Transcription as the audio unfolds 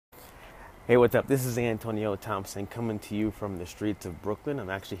Hey, what's up? This is Antonio Thompson coming to you from the streets of Brooklyn. I'm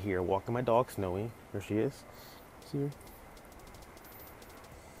actually here walking my dog, Snowy. There she is. See her?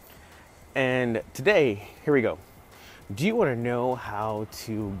 And today, here we go. Do you want to know how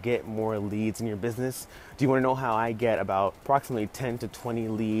to get more leads in your business? Do you want to know how I get about approximately 10 to 20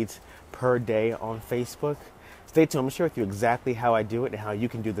 leads per day on Facebook? Stay tuned. I'm going to share with you exactly how I do it and how you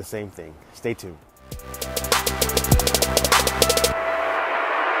can do the same thing. Stay tuned.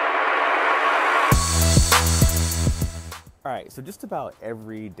 All right, so just about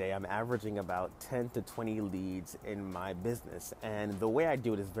every day I'm averaging about 10 to 20 leads in my business. And the way I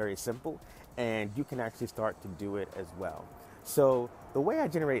do it is very simple, and you can actually start to do it as well. So the way I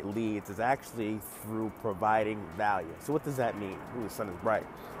generate leads is actually through providing value. So what does that mean? Ooh, the sun is bright.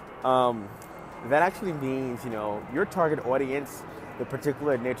 That actually means, your target audience, the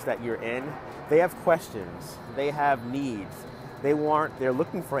particular niche that you're in, they have questions, they have needs, they're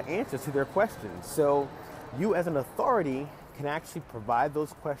looking for answers to their questions. So you as an authority can actually provide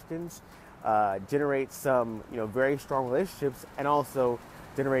those questions, generate some very strong relationships, and also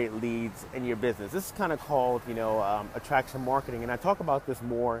generate leads in your business. This is kind of called attraction marketing, and I talk about this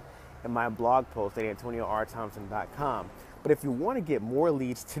more in my blog post at AntonioRThompson.com. But if you want to get more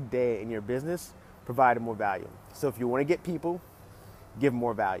leads today in your business, provide more value. So if you want to get people, give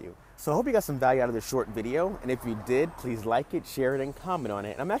more value. So I hope you got some value out of this short video, and if you did, please like it, share it, and comment on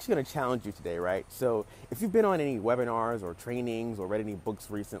it. And I'm actually going to challenge you today, right? So if you've been on any webinars or trainings or read any books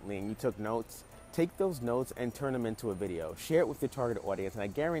recently and you took notes, take those notes and turn them into a video. Share it with your target audience, and I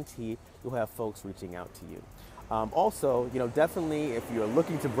guarantee you'll have folks reaching out to you. Also, definitely if you're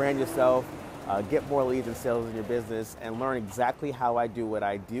looking to brand yourself, get more leads and sales in your business, and learn exactly how I do what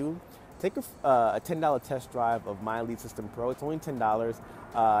I do, take a $10 test drive of my Lead System Pro. It's only $10.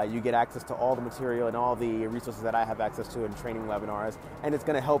 You get access to all the material and all the resources that I have access to in training webinars, and it's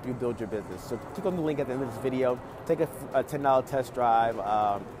going to help you build your business. So click on the link at the end of this video. Take a $10 test drive.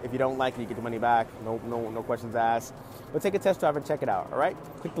 If you don't like it, you get your money back. No questions asked. But take a test drive and check it out. All right?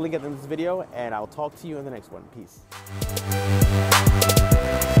 Click the link at the end of this video, and I'll talk to you in the next one. Peace.